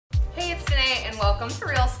welcome to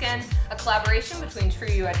Real Skin, a collaboration between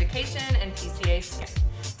TrueU Education and PCA Skin.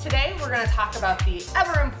 Today we're going to talk about the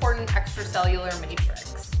ever-important extracellular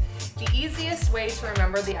matrix. The easiest way to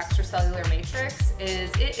remember the extracellular matrix is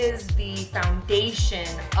it is the foundation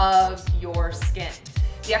of your skin.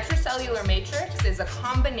 The extracellular matrix is a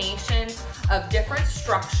combination of different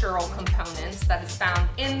structural components that is found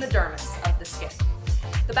in the dermis of the skin.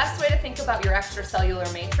 The best way to think about your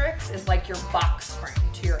extracellular matrix is like your box spring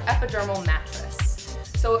to your epidermal mattress.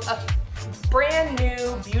 So a brand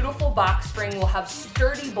new, beautiful box spring will have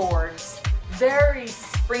sturdy boards, very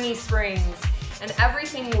springy springs, and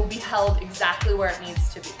everything will be held exactly where it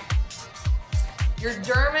needs to be. Your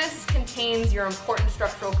dermis contains your important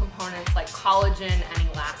structural components like collagen and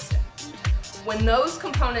elastin. When those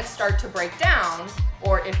components start to break down,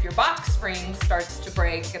 or if your box spring starts to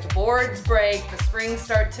break, if the boards break, the springs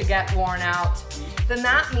start to get worn out, then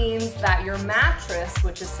that means that your mattress,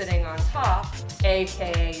 which is sitting on top,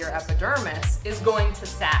 aka your epidermis, is going to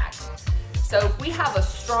sag. So if we have a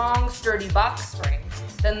strong, sturdy box spring,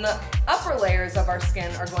 then the upper layers of our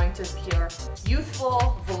skin are going to appear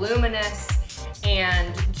youthful, voluminous,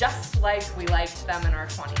 and just like we liked them in our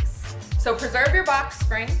 20s. So preserve your box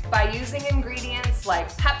spring by using ingredients like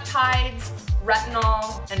peptides,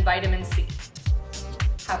 retinol, and vitamin C.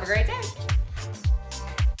 Have a great day.